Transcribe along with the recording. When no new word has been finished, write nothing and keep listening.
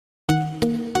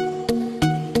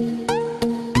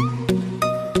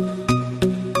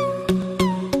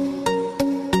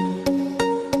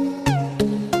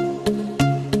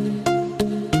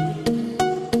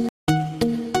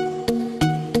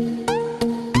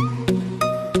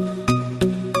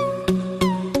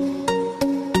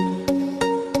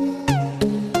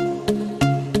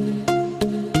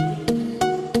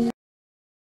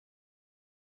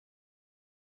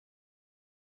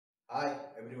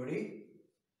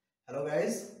Hello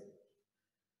guys,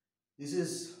 this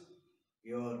is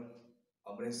your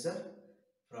AMRESH'S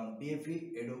from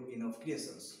PFE Edu Enough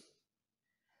Creations.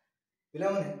 पिला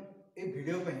माने ए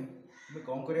video पे मैं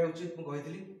कौन करिया उचित मु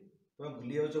कहितली तुम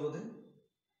भूली जाउछ बोधे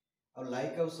और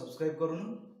लाइक और सब्सक्राइब करूनु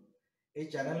ए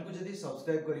चैनल को जदी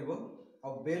सब्सक्राइब करिवो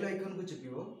और बेल आइकन को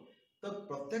चिपिवो तो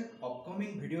प्रत्येक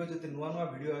अपकमिंग वीडियो जते नुवा नुवा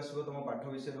वीडियो आसीबो तुम पाठ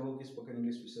विषय हो कि स्पोकन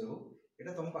इंग्लिश विषय हो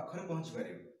एटा तुम पाखरे पहुंच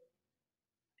पारिबो।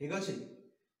 ठीक अछि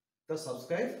तो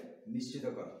सब्सक्राइब निश्चित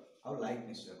कर और लाइक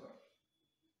निश्चित कर।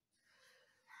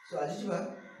 सो आज जीवा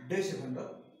डे 7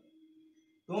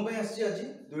 तुम पे आसी आज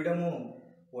दुईटा मु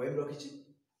पोएम रखी।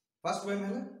 फर्स्ट पोएम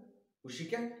है पुसी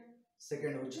कैट,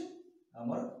 सेकंड होचे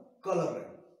हमर कलर रे।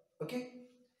 Okay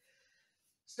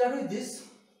start with this.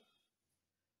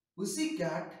 Pussy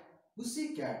cat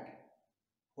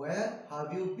where have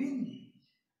you been?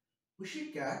 Pussy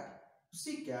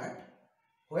cat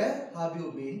where have you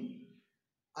been?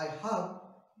 I have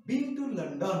been to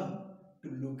London to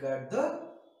look at the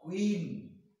Queen.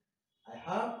 I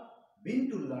have been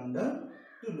to London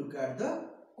to look at the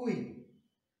Queen.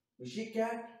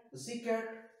 Pussycat,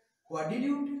 what did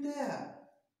you do there?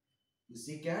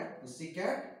 Pussycat,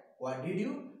 what did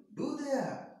you do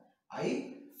there?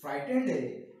 I frightened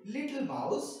a little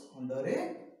mouse under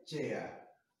a chair.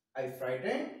 I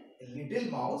frightened a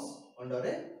little mouse under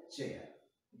a chair.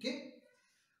 Okay?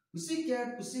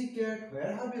 Pussycat,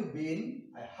 where have you been?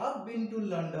 I have been to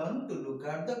London to look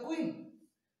at the Queen.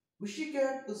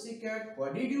 Pussycat,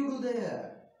 what did you do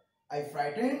there? I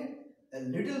frightened a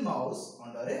little mouse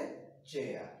under a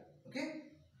chair.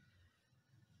 Okay.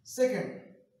 Second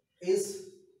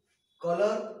is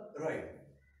color red.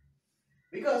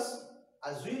 Because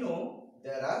as we know,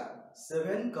 there are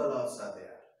 7 colors are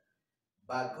there.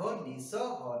 Bagho, Nisa,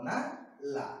 Hona,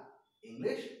 La.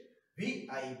 English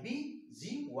VIBGYOR.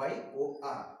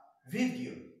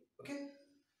 Vigor. Okay.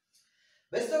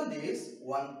 Based on this,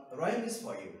 one rhyme is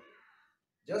for you.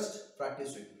 Just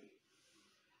practice with me.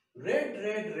 Red,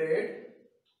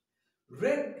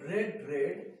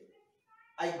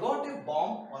 I got a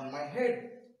bomb on my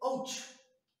head. Ouch.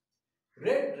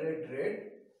 Red,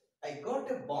 I got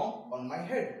a bomb on my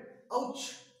head.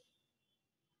 Ouch.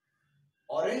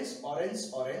 Orange,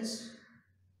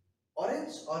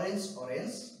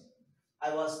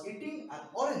 I was eating an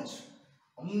orange.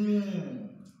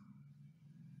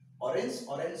 Orange,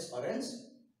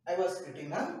 I was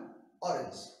eating an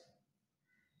orange.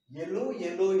 Yellow,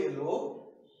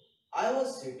 I was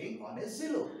sitting on a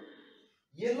zillow.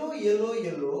 Yellow,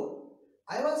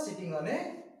 I was sitting on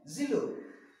a zillow.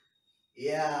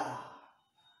 Yeah.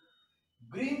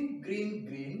 Green,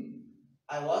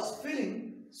 I was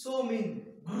feeling so mean.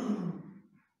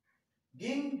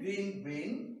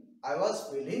 Green, I was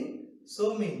feeling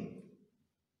so mean.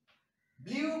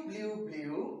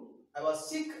 Blue, I was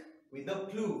sick with the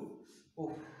flu.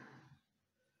 Oof.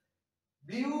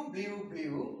 Blue,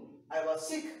 I was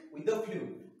sick with the flu.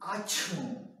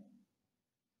 Achoo.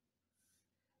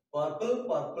 Purple,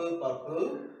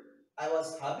 I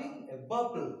was having a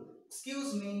bubble.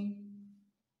 Excuse me.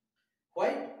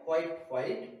 White,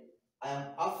 I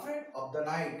am afraid of the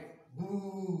night.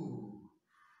 Boo.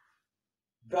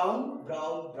 Brown,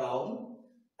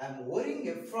 I am wearing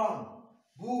a frown.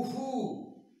 Boo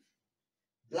hoo.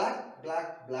 Black,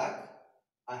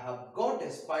 I have got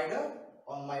a spider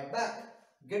on my back.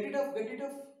 Get it off.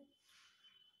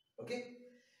 Okay.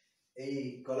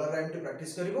 A color rhyme to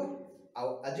practice karibo. ଆଉ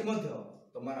ଆଜି ମଧ୍ୟ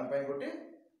ତମମାନଙ୍କ ପାଇଁ ଗୋଟେ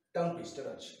Tong twister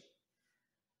ଅଛି.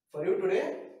 For you today,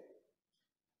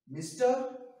 Mr.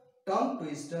 Tongue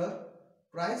Twister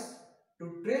tries to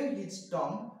train his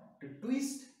tongue to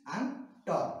twist and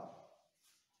turn.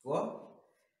 What?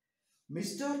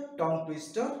 Mr. Tongue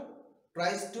Twister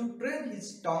tries to train his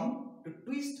tongue to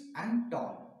twist and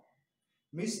turn.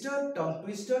 Mr. Tongue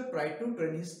Twister tried to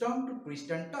train his tongue to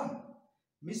twist and turn.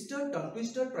 Mr. Tongue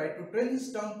Twister tried to train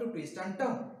his tongue to twist and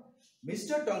turn.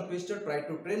 Mr. Tongue Twister tried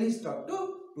to train his tongue to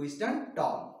twist and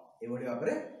turn. एवढे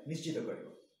भाବରେ निश्चित करियो.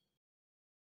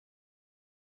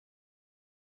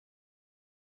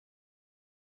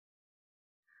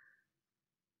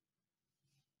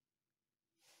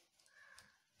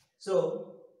 So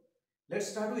let's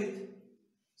start with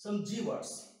some G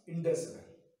words in day 7.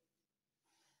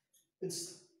 It's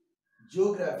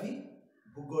geography,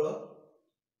 भूगोल,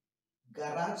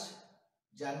 garage,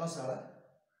 जानशाला,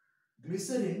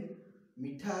 glycerin,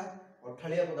 मिठा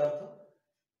अठालिया पदार्थ,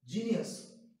 genius,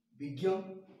 विज्ञ,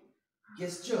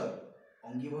 gesture,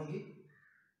 अंगी भंगी,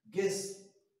 guess,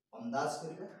 अंदाज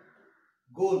करिबा,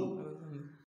 goal,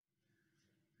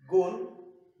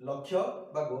 लक्ष्य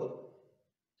बा गोल,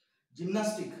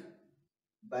 जिम्नास्टिक,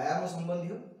 व्यायाम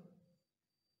संबंधी,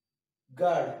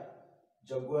 ଗାର୍ଡ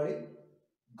ଜଗୁଆଳି,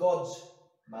 ଗଜ୍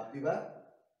ମାପିବା,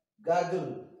 ଗାଗଲ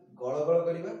ଗଳଗଳ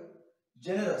କରିବା,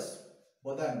 ଜେନେରସ୍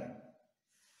ବଦାନ୍ୟ,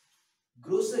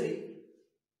 ଗ୍ରୋସରୀ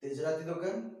ତେଜରାତି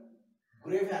ଦୋକାନ,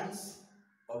 ଗ୍ରେଭାନ୍ସ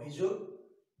ଅଭିଯୋଗ,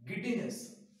 gidiness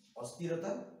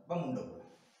ଅସ୍ଥିରତା ବା ମୁଣ୍ଡବୁଲା।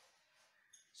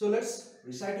 So let's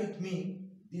recite with me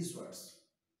these words.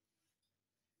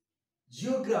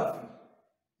 Geography,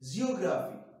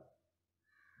 geography,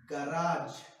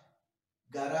 garage,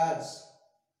 garage,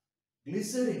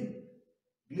 glycerin,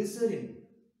 glycerin,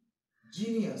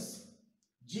 genius,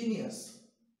 genius,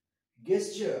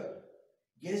 gesture,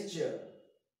 gesture,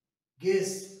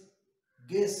 guess,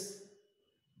 guess,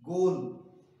 goal,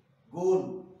 goal,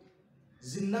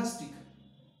 gymnastic,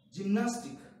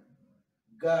 gymnastic,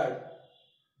 guard,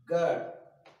 guard,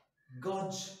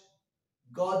 gauge,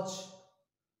 gauge,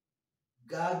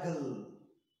 gaggle,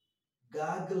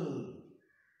 gaggle,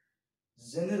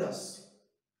 generous,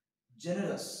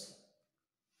 generous,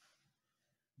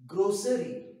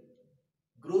 grocery,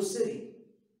 grocery,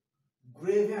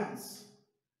 grievance,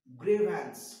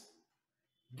 grievance,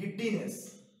 giddiness,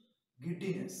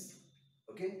 giddiness.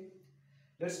 Okay,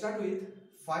 let's start with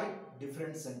 5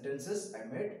 different sentences I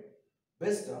made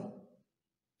based on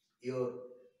your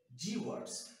G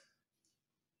words.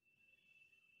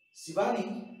 Shivani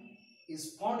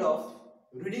is fond of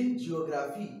reading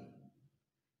geography.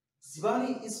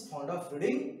 Shivani is fond of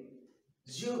reading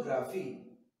geography.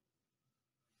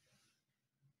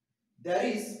 There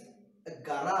is a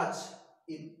garage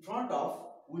in front of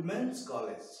women's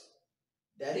college.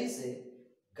 There is a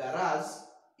garage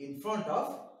in front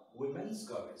of women's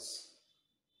college.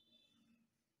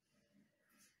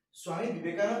 Swami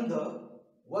Vivekananda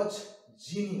was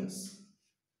genius.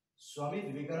 Swami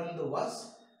Vivekananda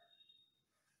was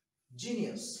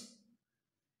genius.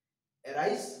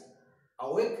 Arise,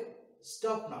 awake,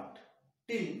 stop not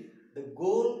till the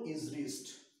goal is reached.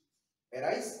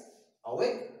 Arise,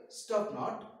 awake, stop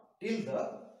not till the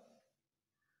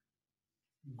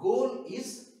goal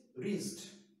is reached.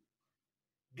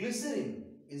 Glycerin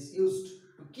is used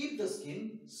to keep the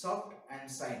skin soft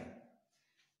and shiny.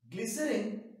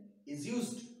 Glycerin is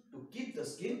used to keep the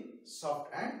skin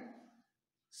soft and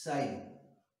shiny.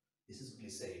 This is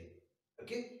glycerin.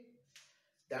 Okay,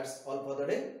 that's all for the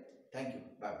day. Thank you.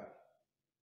 Bye bye.